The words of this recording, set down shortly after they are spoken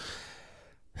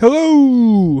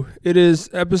Hello! It is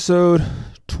episode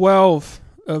 12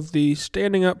 of the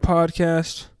Standing Up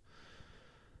podcast.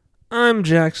 I'm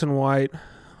Jackson White.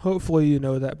 Hopefully you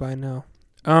know that by now.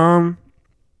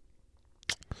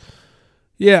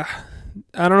 Yeah,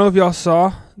 I don't know if y'all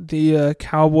saw the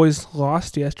Cowboys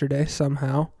lost yesterday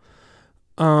somehow.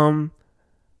 I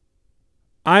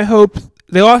hope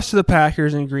they lost to the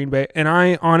Packers in Green Bay, and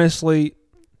I honestly,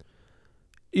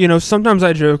 sometimes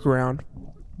I joke around,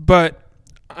 but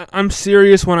I'm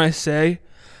serious when I say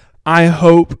I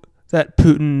hope that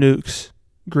Putin nukes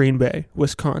Green Bay,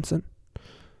 Wisconsin.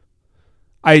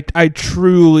 I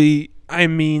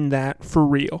mean that for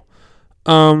real.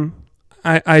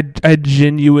 I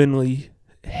genuinely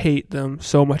hate them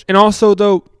so much. And also,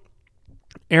 though,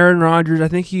 Aaron Rodgers, I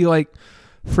think he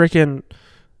freaking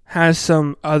has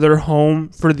some other home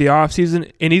for the offseason.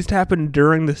 It needs to happen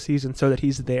during the season so that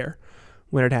he's there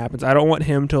when it happens. I don't want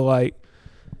him to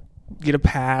get a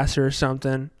pass or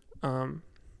something.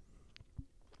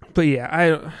 But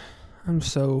yeah, I'm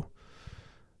so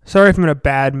sorry if I'm in a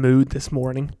bad mood this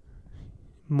morning,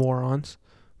 morons.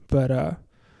 But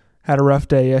had a rough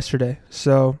day yesterday.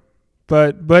 So,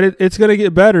 but it's gonna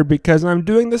get better because I'm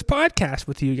doing this podcast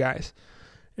with you guys,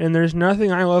 and there's nothing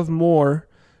I love more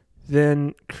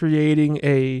than creating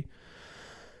a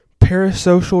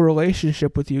parasocial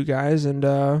relationship with you guys and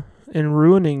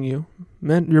ruining your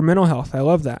mental health. I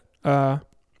love that. So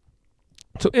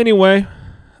anyway,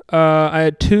 I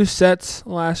had 2 sets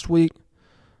last week.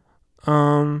 They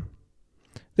went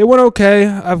okay.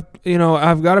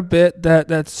 I've got a bit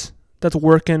that's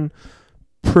working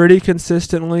pretty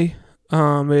consistently.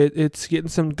 It's getting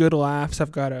some good laughs.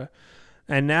 I've got a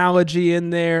analogy in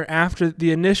there after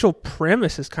the initial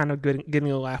premise is kind of good,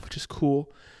 getting a laugh, which is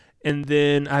cool. And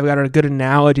then I've got a good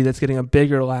analogy that's getting a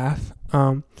bigger laugh.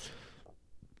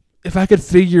 If I could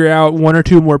figure out 1 or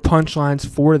 2 more punchlines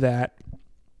for that,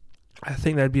 I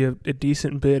think that'd be a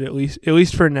decent bit, at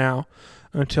least for now,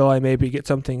 until I maybe get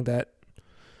something that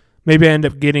maybe I end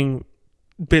up getting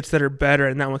bits that are better,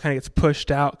 and that one kind of gets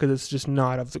pushed out because it's just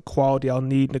not of the quality I'll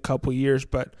need in a couple years.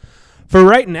 But for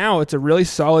right now, it's a really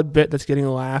solid bit that's getting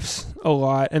laughs a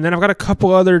lot. And then I've got a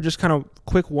couple other just kind of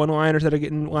quick one-liners that are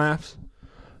getting laughs.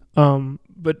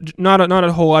 But not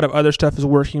a whole lot of other stuff is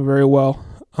working very well.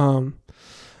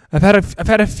 I've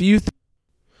had a few.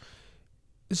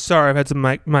 Sorry, I've had some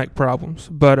mic problems,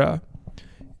 but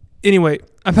anyway,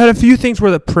 I've had a few things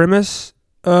where the premise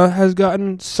has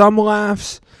gotten some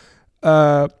laughs,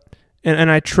 and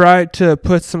I tried to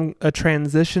put a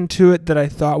transition to it that I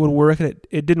thought would work, and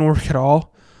it didn't work at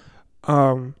all.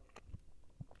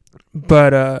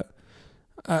 But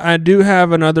I do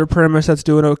have another premise that's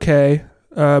doing okay,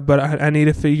 but I need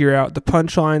to figure out the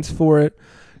punchlines for it,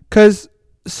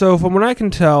 so from what I can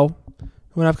tell,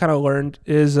 what I've kind of learned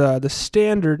is the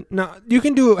standard. Now, you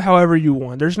can do it however you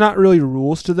want. There's not really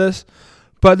rules to this,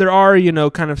 but there are,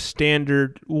 kind of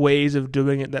standard ways of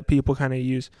doing it that people kind of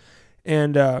use.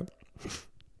 And one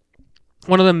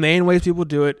of the main ways people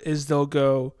do it is they'll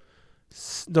go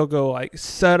like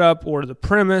set up or the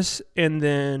premise and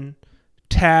then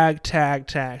tag.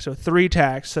 So 3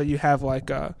 tags. So you have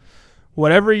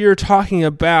whatever you're talking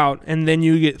about, and then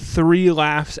you get 3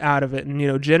 laughs out of it.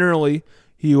 And generally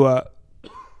you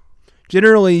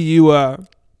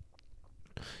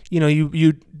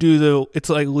do it's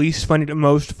like least funny to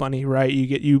most funny, right?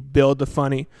 You build the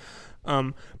funny.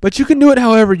 But you can do it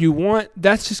however you want.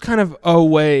 That's just kind of a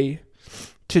way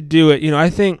to do it. I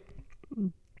think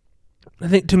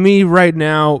to me right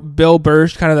now, Bill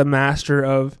Burr's kind of the master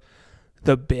of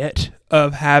the bit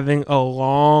of having a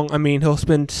long, he'll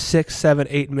spend 6, 7,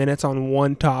 8 minutes on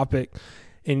one topic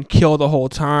and kill the whole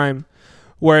time.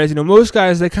 Whereas, most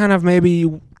guys, they kind of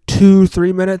maybe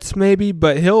 2-3 minutes maybe,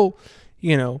 but he'll,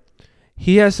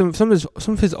 he has some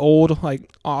of his old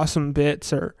awesome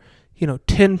bits or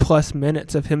 10 plus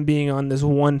minutes of him being on this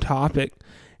one topic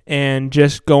and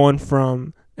just going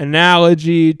from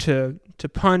analogy to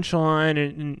punchline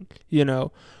and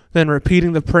then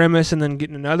repeating the premise and then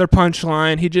getting another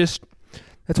punchline.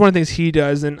 That's one of the things he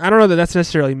does, and I don't know that that's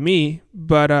necessarily me,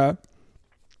 but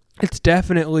it's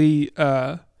definitely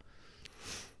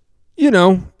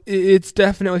it's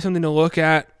definitely something to look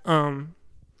at. I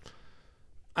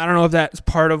don't know if that's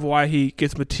part of why he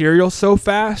gets material so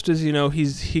fast, is he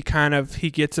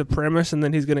gets a premise and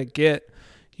then he's gonna get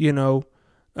a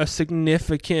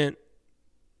significant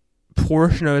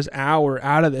portion of his hour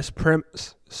out of this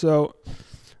premise. So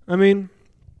I don't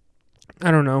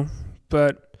know,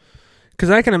 but because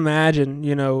I can imagine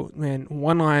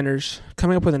one-liners,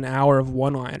 coming up with an hour of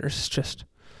one-liners is just,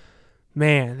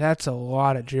 man, that's a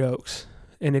lot of jokes.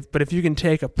 But if you can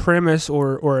take a premise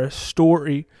or a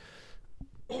story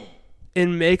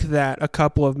and make that a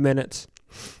couple of minutes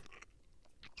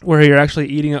where you're actually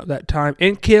eating up that time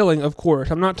and killing, of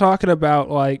course. I'm not talking about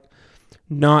like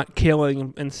not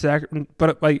killing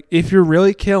but like if you're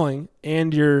really killing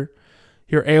and you're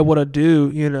able to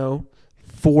do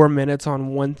 4 minutes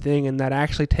on one thing, and that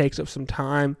actually takes up some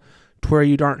time to where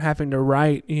you aren't having to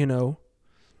write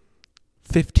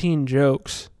 15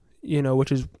 jokes,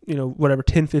 which is whatever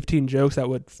 10-15 jokes that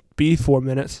would be 4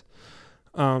 minutes.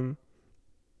 I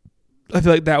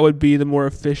feel like that would be the more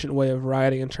efficient way of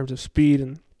writing in terms of speed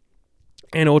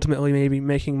and ultimately maybe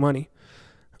making money.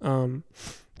 I'm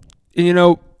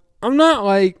not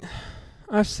like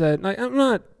I've said, like, I'm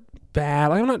not bad,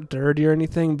 like, I'm not dirty or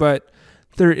anything, but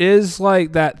there is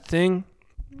like that thing.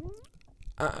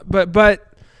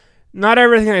 But not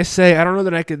everything I say, I don't know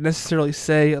that I could necessarily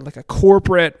say like a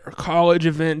corporate or college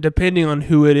event, depending on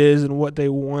who it is and what they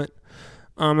want.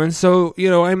 And so,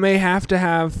 I may have to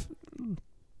have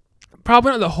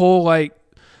probably not the whole, like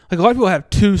a lot of people have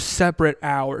 2 separate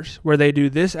hours where they do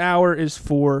this hour is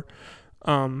for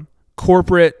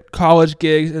corporate college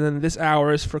gigs, and then this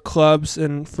hour is for clubs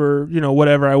and for,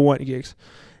 whatever I want gigs.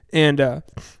 And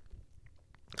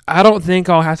I don't think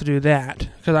I'll have to do that,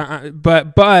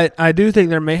 but I do think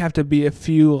there may have to be a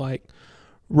few like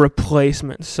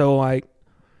replacements. So like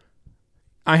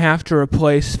I have to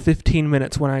replace 15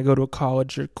 minutes when I go to a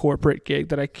college or corporate gig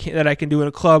that I can do in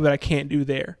a club that I can't do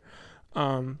there.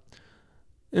 And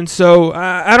so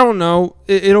I don't know.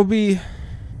 It'll be,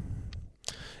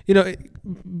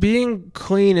 being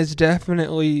clean is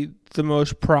definitely the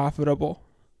most profitable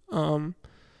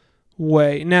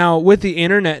way. Now with the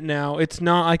internet now, it's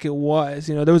not like it was.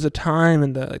 There was a time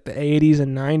in the 80s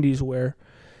and 90s where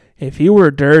if you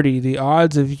were dirty, the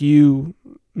odds of you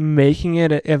making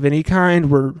it of any kind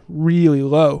were really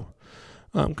low,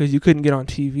 because you couldn't get on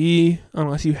TV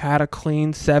unless you had a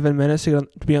clean 7 minutes to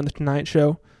be on the Tonight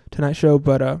Show.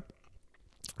 But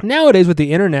nowadays with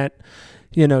the internet,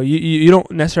 you don't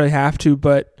necessarily have to,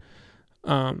 but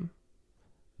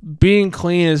being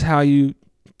clean is how you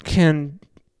can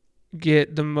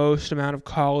get the most amount of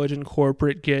college and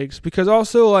corporate gigs. Because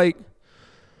also it's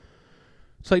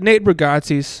like Nate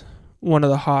Bargatze's one of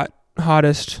the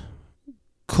hottest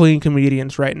clean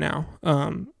comedians right now.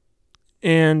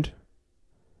 And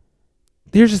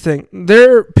here's the thing: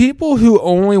 there are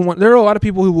a lot of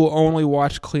people who will only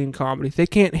watch clean comedy. They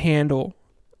can't handle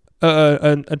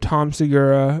a Tom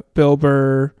Segura, Bill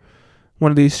Burr,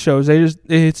 one of these shows.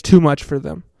 It's too much for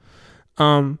them.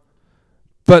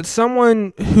 But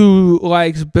someone who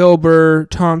likes Bill Burr,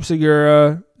 Tom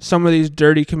Segura, some of these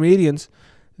dirty comedians,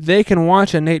 they can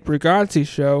watch a Nate Bargatze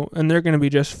show and they're going to be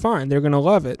just fine. They're going to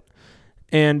love it.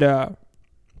 And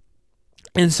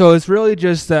so it's really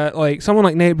just that, like, someone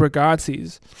like Nate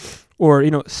Bargatze's or,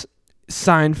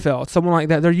 Seinfeld, someone like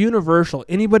that, they're universal.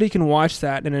 Anybody can watch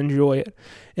that and enjoy it.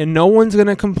 And no one's going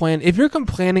to complain. If you're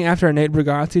complaining after a Nate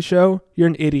Bargatze show, you're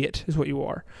an idiot, is what you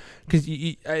are. Because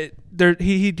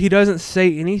he doesn't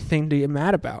say anything to get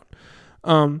mad about.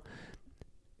 And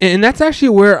that's actually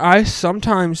where I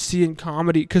sometimes see in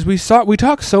comedy, because we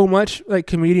talk so much, like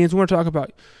comedians, we want to talk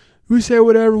about, we say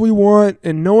whatever we want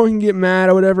and no one can get mad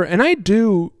or whatever. And I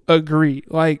do agree.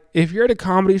 Like, if you're at a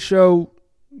comedy show,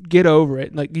 get over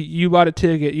it. Like, you bought a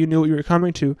ticket, you knew what you were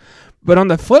coming to. But on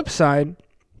the flip side,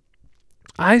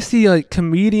 I see like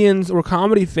comedians or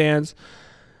comedy fans,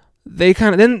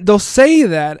 they'll say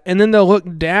that and then they'll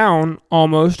look down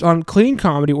almost on clean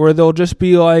comedy, where they'll just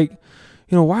be like,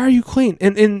 why are you clean?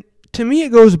 And to me, it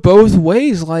goes both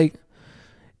ways. Like,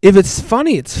 if it's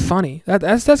funny, it's funny.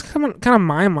 That's kind of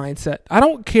my mindset. I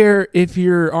don't care if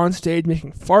you're on stage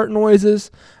making fart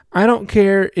noises. I don't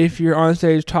care if you're on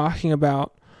stage talking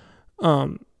about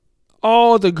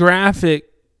all the graphic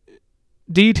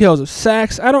details of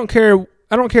sex. I don't care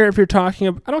if you're talking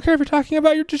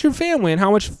about just your family and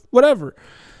how much whatever.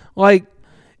 Like,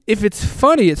 if it's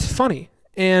funny, it's funny.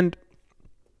 And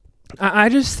I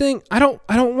just think I don't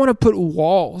want to put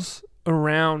walls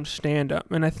around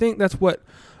stand-up. And I think that's what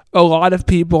a lot of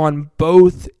people on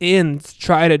both ends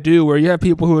try to do, where you have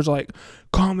people who is like,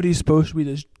 comedy's supposed to be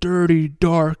this dirty,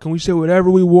 dark, and we say whatever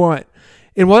we want.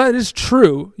 And while that is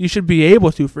true, you should be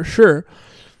able to, for sure,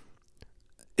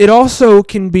 it also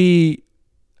can be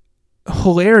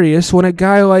hilarious when a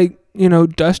guy like,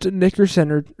 Dustin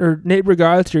Nickerson or Nate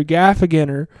Bargatze or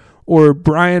Gaffigan or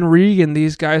Brian Regan,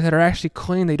 these guys that are actually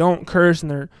clean, they don't curse,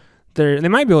 and they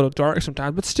might be a little dark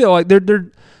sometimes, but still, like,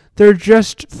 they're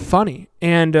just funny.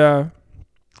 And to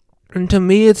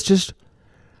me,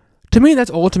 that's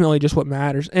ultimately just what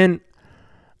matters. And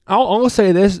I'll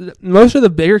say this: most of the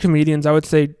bigger comedians, I would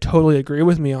say, totally agree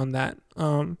with me on that.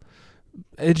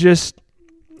 It just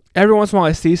every once in a while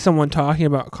I see someone talking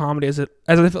about comedy as if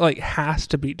it like has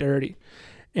to be dirty,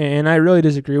 and I really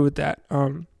disagree with that.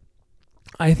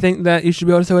 I think that you should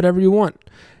be able to say whatever you want,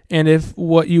 and if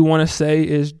what you want to say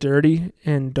is dirty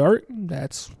and dark,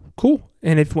 that's cool.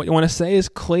 And if what you want to say is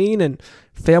clean and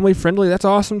family friendly, that's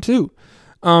awesome too.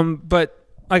 But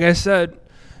like I said,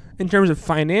 in terms of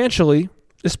financially,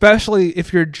 especially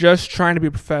if you're just trying to be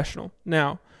professional.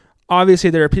 Now, obviously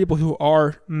there are people who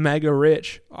are mega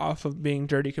rich off of being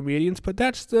dirty comedians, but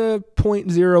that's the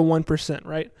 0.01%,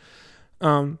 right?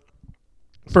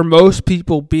 For most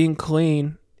people, being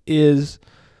clean is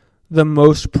the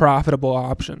most profitable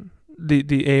option. To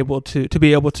be able to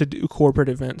do corporate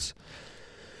events.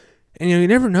 And you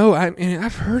never know.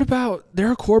 I've heard about there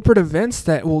are corporate events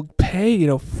that will pay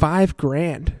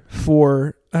 $5,000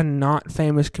 for a not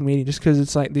famous comedian just because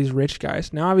it's like these rich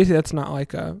guys. Now, obviously, that's not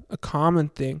like a common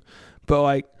thing, but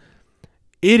like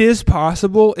it is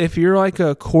possible if you're like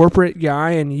a corporate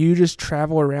guy and you just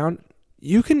travel around,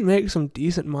 you can make some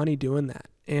decent money doing that,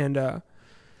 and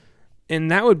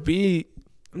that would be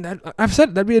that. I've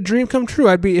said that'd be a dream come true.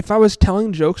 If I was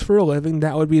telling jokes for a living,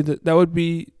 that would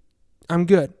be I'm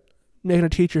good. Making a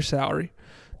teacher salary,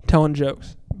 telling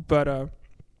jokes. But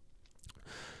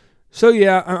so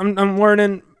yeah, I'm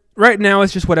learning. Right now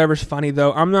it's just whatever's funny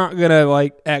though. I'm not gonna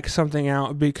like X something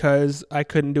out because I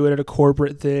couldn't do it at a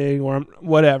corporate thing or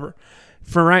whatever.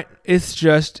 For right, it's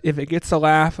just if it gets a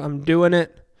laugh, I'm doing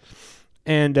it.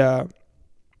 And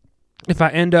if I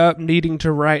end up needing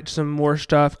to write some more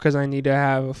stuff because I need to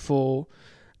have a full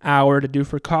hour to do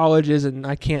for colleges and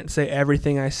I can't say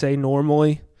everything I say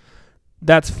normally,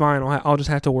 that's fine. I'll just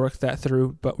have to work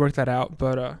that out.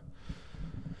 But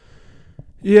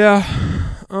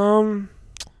yeah.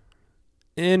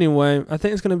 Anyway, I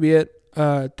think it's gonna be it.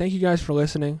 Thank you guys for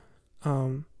listening.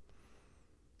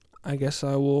 I guess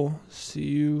I will see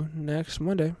you next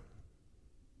Monday.